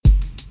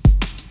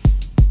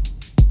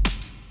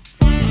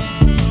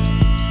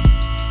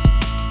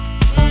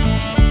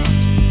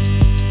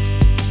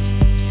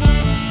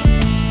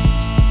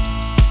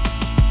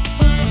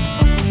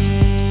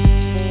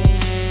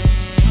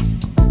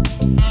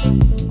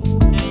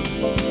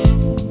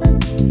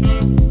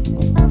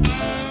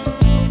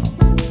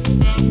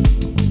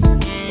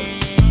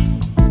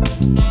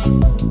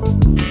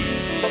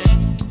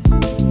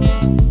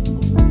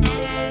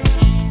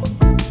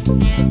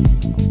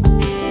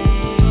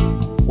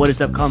What is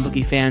up, Comic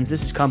Bookie fans?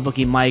 This is Comic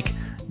Bookie Mike,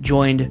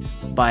 joined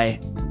by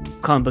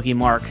Comic Bookie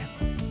Mark.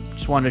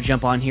 Just wanted to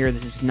jump on here.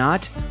 This is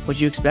not what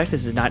you expect.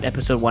 This is not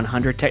episode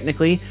 100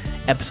 technically.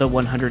 Episode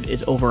 100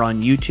 is over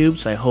on YouTube,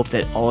 so I hope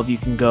that all of you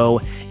can go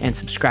and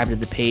subscribe to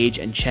the page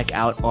and check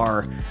out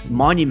our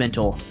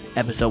monumental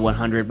episode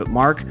 100. But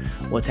Mark,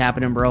 what's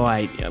happening, bro?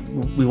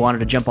 We wanted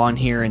to jump on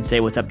here and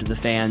say what's up to the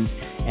fans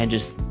and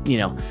just,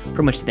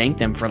 pretty much thank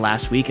them for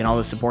last week and all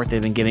the support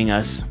they've been giving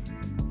us.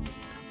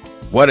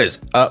 What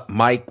is up,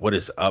 Mike? What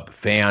is up,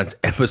 fans?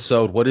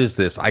 Episode, what is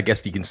this? I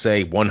guess you can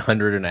say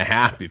 100 and a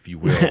half, if you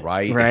will,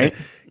 right? Right.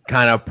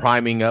 Kind of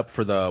priming up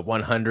for the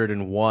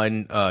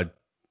 101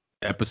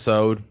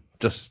 episode.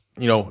 Just,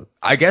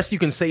 I guess you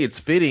can say it's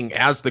fitting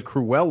as the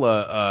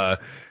Cruella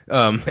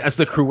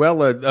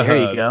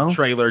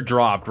trailer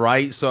dropped,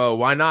 right? So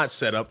why not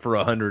set up for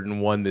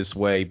 101 this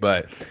way?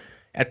 But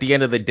at the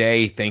end of the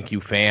day, thank you,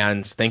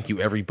 fans. Thank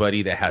you,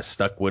 everybody that has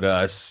stuck with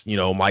us.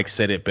 Mike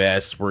said it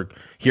best. We're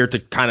here to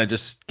kind of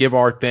just give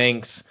our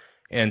thanks,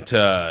 and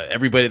to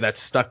everybody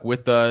that's stuck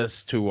with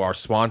us, to our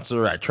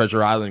sponsor at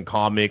Treasure Island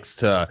Comics,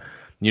 to,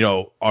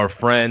 our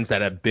friends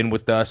that have been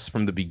with us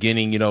from the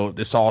beginning.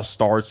 This all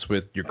starts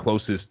with your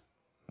closest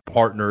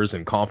partners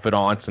and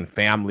confidants and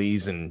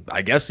families, and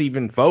I guess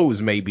even foes,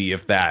 maybe,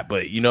 if that.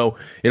 But,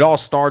 it all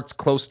starts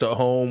close to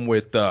home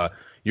with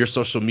your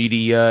social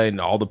media and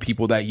all the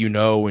people that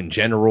in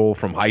general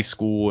from high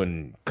school,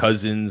 and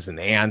cousins and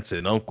aunts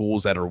and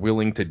uncles that are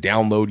willing to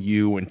download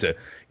you and to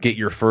get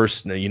your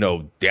first,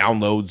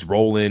 downloads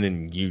rolling,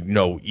 and,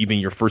 even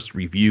your first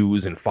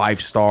reviews and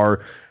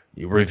 5-star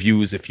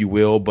reviews, if you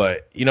will.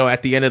 But,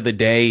 at the end of the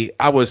day,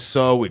 I was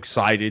so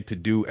excited to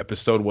do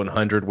episode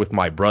 100 with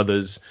my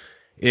brothers.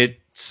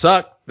 It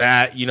sucked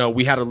that,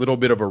 we had a little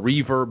bit of a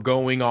reverb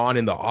going on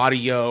in the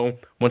audio.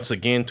 Once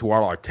again, to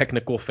all our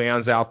technical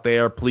fans out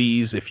there,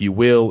 please, if you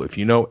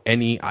know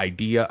any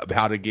idea of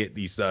how to get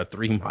these 3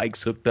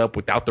 mics hooked up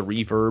without the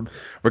reverb,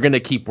 we're going to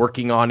keep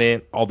working on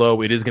it.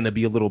 Although it is going to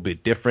be a little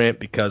bit different,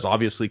 because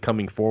obviously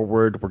coming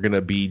forward, we're going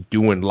to be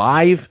doing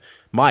live.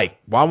 Mike,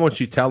 why won't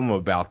you tell them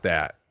about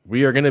that?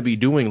 We are going to be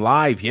doing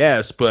live,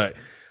 yes, but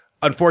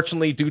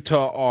unfortunately, due to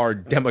our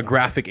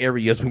demographic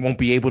areas, we won't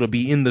be able to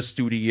be in the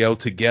studio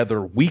together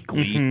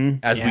weekly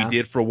as we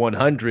did for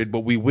 100,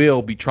 but we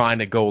will be trying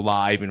to go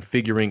live and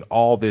figuring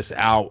all this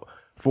out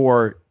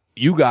for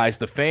you guys,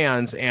 the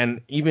fans,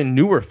 and even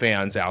newer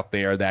fans out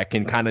there that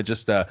can kind of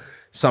just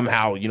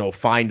somehow,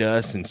 find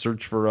us and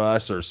search for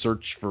us, or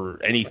search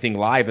for anything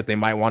live that they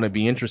might want to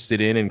be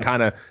interested in and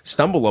kind of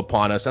stumble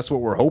upon us. That's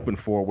what we're hoping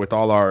for with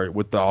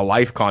with our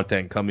live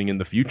content coming in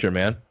the future,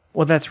 man.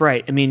 Well, that's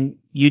right. I mean,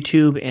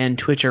 YouTube and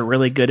Twitch are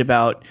really good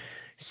about,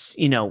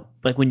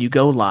 like when you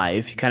go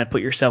live, you kind of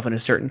put yourself in a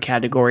certain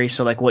category.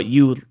 So like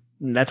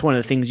that's one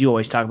of the things you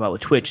always talk about with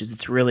Twitch, is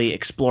it's really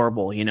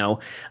explorable.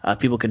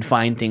 People can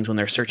find things when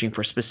they're searching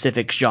for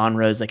specific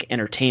genres like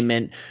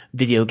entertainment,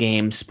 video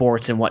games,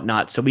 sports, and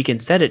whatnot. So we can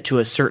set it to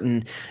a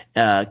certain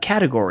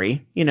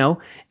category,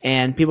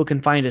 and people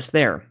can find us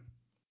there.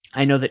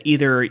 I know that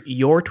either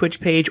your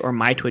Twitch page or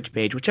my Twitch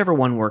page, whichever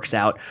one works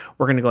out,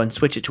 we're going to go and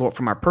switch it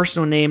from our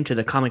personal name to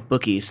the Comic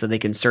Bookies, so they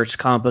can search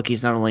Comic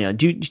Bookies not only on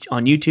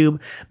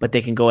YouTube, but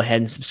they can go ahead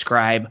and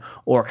subscribe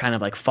or kind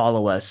of like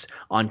follow us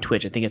on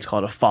Twitch. I think it's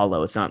called a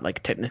follow. It's not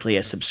like technically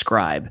a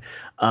subscribe,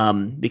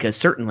 because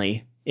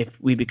certainly if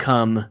we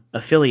become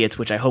affiliates,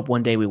 which I hope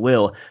one day we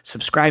will,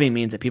 subscribing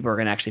means that people are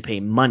going to actually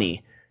pay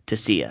money to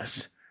see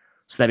us.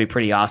 So that'd be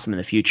pretty awesome in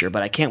the future.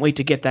 But I can't wait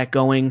to get that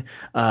going.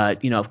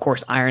 Of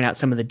course, iron out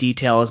some of the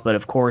details. But,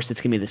 of course,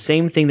 it's going to be the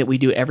same thing that we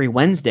do every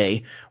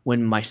Wednesday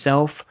when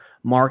myself,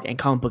 Mark, and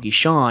Comic Bookie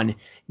Sean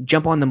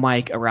jump on the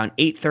mic around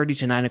 8:30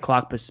 to 9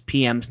 o'clock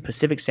p.m.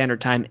 Pacific Standard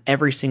Time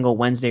every single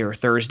Wednesday or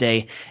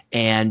Thursday.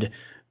 And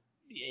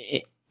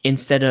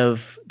instead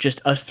of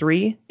just us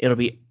 3, it'll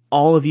be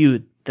all of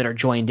you that are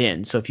joined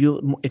in. So if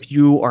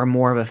you are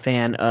more of a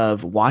fan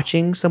of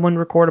watching someone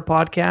record a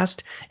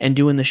podcast and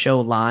doing the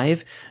show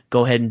live,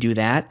 go ahead and do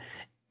that.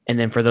 And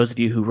then for those of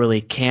you who really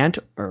can't,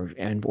 or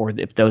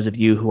if those of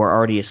you who are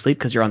already asleep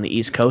because you're on the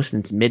East Coast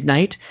and it's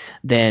midnight,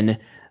 then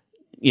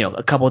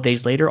a couple of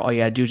days later, all you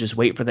gotta do is just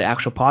wait for the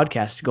actual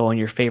podcast to go on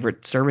your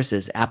favorite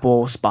services: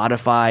 Apple,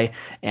 Spotify,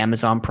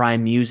 Amazon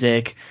Prime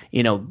Music,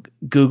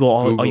 Google,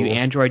 all you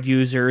Android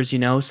users,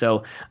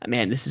 So,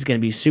 man, this is gonna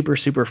be super,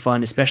 super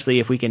fun, especially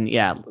if we can,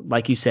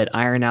 like you said,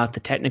 iron out the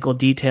technical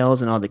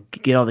details and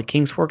get all the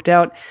kinks worked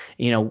out.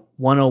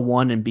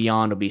 101 and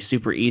beyond will be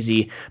super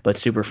easy, but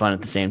super fun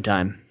at the same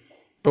time.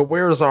 But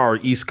where's our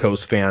East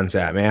Coast fans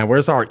at, man?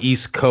 Where's our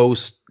East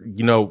Coast,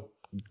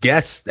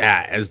 guest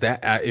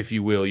if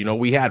you will?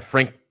 We had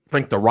Frank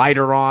the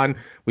writer on.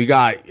 We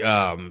got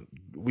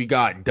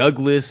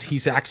Douglas.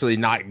 He's actually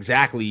not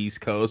exactly East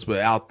Coast, but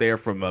out there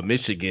from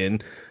Michigan.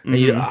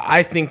 Mm-hmm.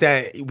 I think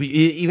that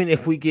even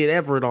if we get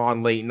Everett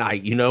on late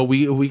night,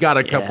 we got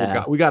a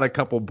couple we got a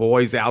couple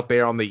boys out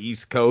there on the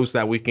East Coast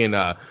that we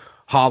can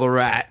holler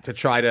at to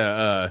try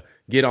to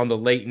get on the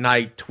late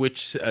night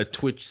Twitch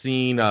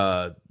scene,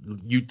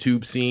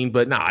 YouTube scene.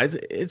 But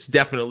it's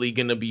definitely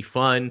gonna be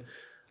fun.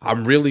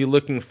 I'm really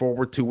looking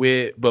forward to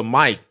it. But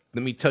Mike,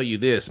 let me tell you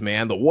this,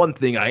 man. The one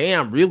thing I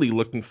am really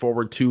looking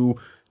forward to,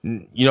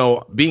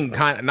 being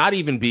not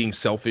even being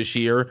selfish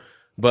here,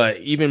 but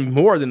even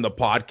more than the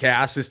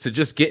podcast, is to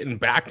just getting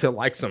back to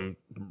like some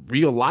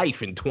real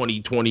life in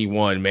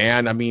 2021,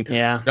 man. I mean,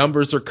 Yeah.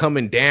 Numbers are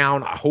coming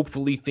down.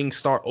 Hopefully things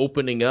start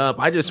opening up.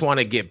 I just want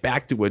to get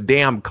back to a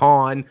damn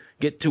con,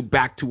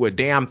 back to a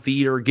damn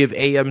theater, give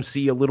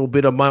AMC a little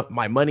bit of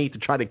my money to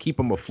try to keep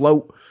them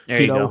afloat.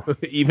 There you go.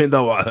 Even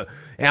though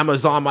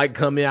Amazon might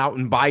come out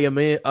and buy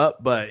them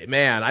up. But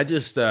man,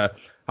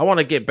 I want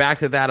to get back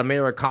to that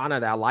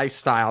Americana, that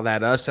lifestyle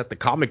that us at the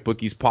Comic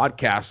Bookies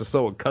podcast are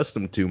so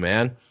accustomed to,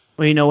 man.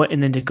 Well, you know what?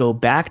 And then to go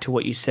back to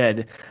what you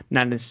said,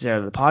 not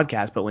necessarily the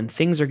podcast, but when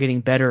things are getting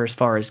better as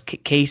far as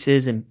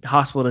cases and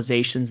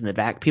hospitalizations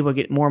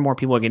and more and more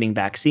people are getting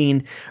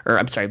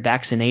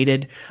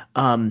vaccinated.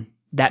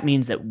 That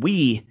means that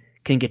we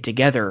can get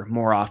together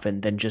more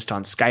often than just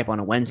on Skype on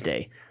a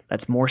Wednesday.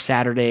 That's more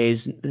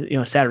Saturdays,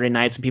 Saturday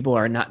nights when people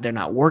they're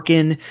not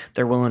working,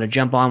 they're willing to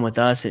jump on with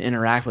us and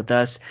interact with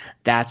us.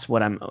 That's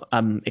what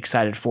I'm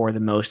excited for the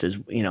most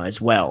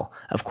as well.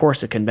 Of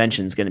course, a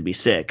convention is going to be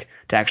sick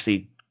to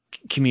actually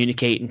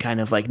communicate and kind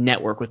of like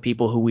network with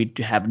people who we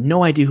have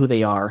no idea who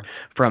they are,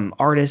 from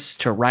artists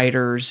to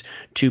writers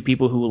to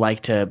people who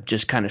like to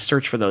just kind of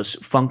search for those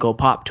Funko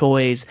Pop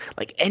toys,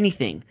 like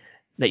anything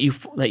that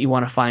you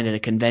want to find at a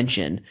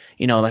convention.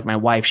 Like my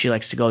wife, she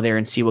likes to go there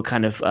and see what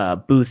kind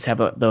of booths have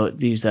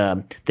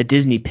the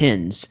Disney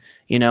pins,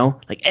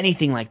 like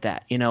anything like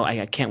that.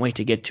 I can't wait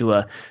to get to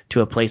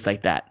a place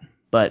like that.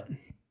 But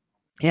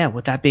yeah,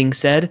 with that being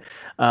said,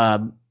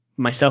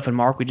 myself and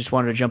Mark, we just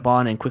wanted to jump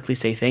on and quickly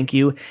say thank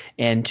you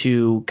and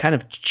to kind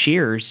of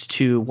cheers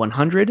to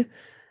 100.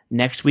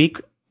 Next week,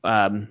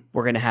 we're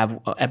going to have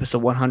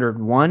episode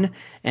 101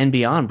 and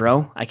beyond,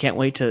 bro. I can't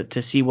wait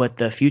to see what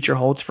the future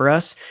holds for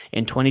us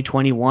in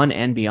 2021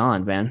 and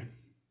beyond, man.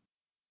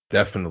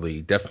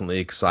 Definitely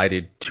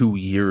excited. 2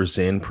 years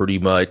in, pretty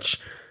much.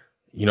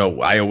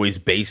 I always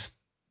based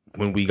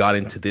when we got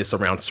into this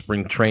around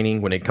spring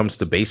training when it comes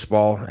to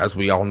baseball, as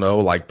we all know,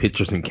 like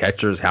pitchers and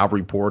catchers have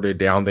reported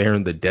down there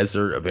in the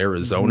desert of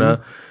Arizona.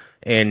 Mm-hmm.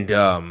 And,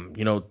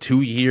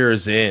 2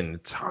 years in,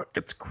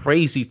 it's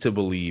crazy to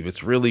believe.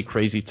 It's really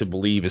crazy to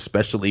believe,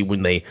 especially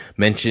when they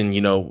mention,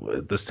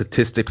 the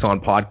statistics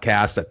on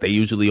podcasts that they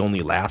usually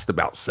only last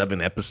about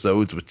 7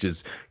 episodes, which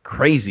is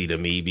crazy to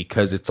me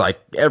because it's like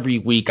every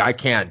week I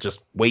can't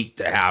just wait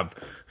to have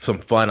some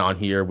fun on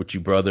here with you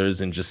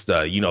brothers and just,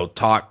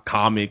 talk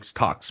comics,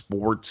 talk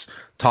sports,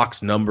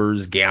 talks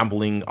numbers,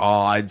 gambling,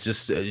 odds,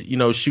 just,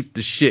 shoot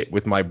the shit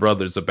with my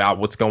brothers about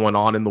what's going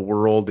on in the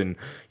world. And,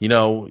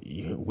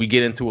 we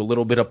get into a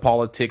little bit of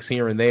politics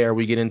here and there.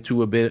 We get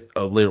into a bit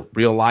of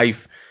real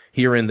life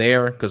here and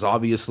there because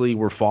obviously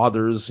we're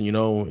fathers,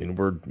 and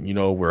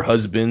we're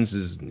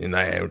husbands and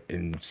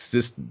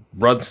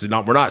brothers.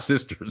 We're not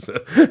sisters,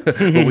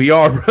 but we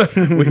are.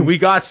 we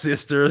got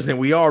sisters and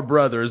we are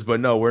brothers, but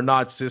no, we're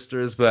not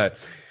sisters. But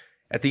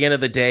at the end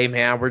of the day,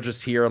 man, we're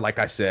just here, like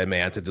I said,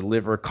 man, to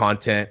deliver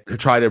content, to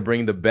try to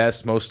bring the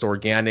best, most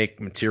organic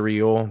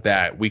material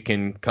that we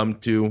can come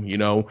to.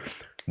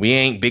 We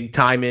ain't big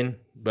timing,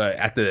 but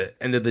at the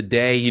end of the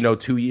day,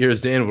 2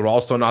 years in, we're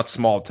also not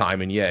small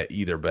timing yet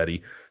either,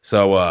 buddy.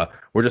 So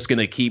we're just going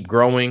to keep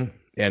growing.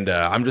 And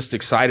I'm just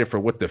excited for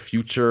what the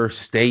future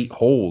state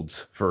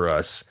holds for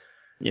us.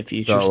 The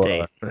future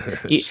state,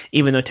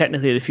 even though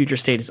technically the future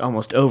state is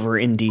almost over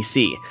in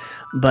DC.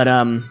 But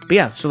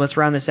yeah, so let's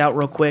round this out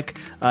real quick.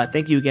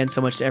 Thank you again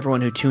so much to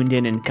everyone who tuned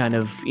in and kind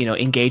of,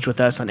 engaged with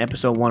us on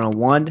episode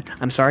 101.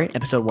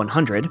 Episode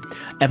 100.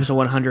 Episode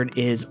 100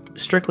 is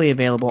strictly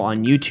available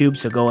on YouTube,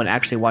 so go and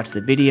actually watch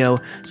the video.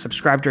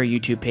 Subscribe to our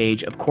YouTube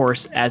page. Of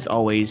course, as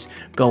always,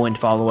 go and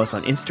follow us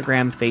on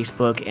Instagram,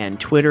 Facebook, and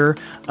Twitter.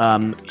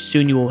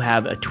 Soon you will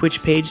have a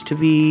Twitch page to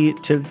be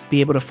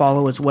able to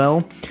follow as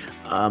well.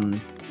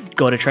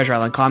 Go to Treasure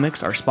Island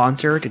Comics, our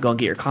sponsor, to go and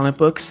get your comic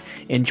books.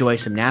 Enjoy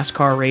some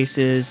NASCAR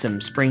races,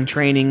 some spring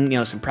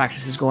training, some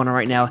practices going on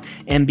right now.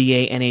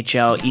 NBA,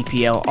 NHL,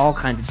 EPL, all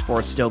kinds of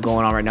sports still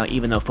going on right now,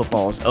 even though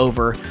football is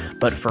over.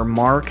 But for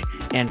Mark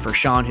and for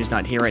Sean, who's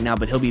not here right now,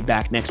 but he'll be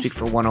back next week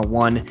for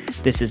 101.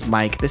 This is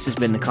Mike. This has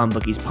been the Comic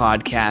Bookies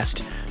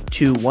podcast.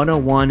 To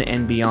 101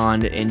 and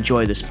beyond.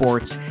 Enjoy the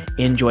sports,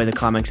 enjoy the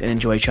comics, and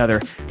enjoy each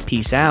other.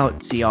 Peace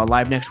out. See y'all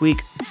live next week.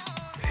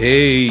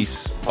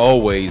 Peace.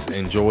 Always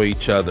enjoy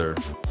each other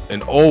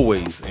and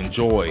always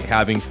enjoy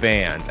having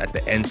fans at the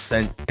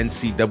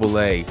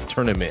NCAA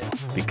tournament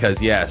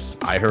because, yes,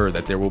 I heard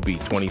that there will be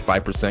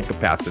 25%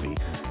 capacity.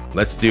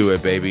 Let's do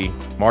it, baby.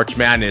 March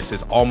Madness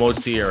is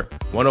almost here.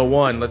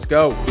 101, let's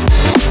go.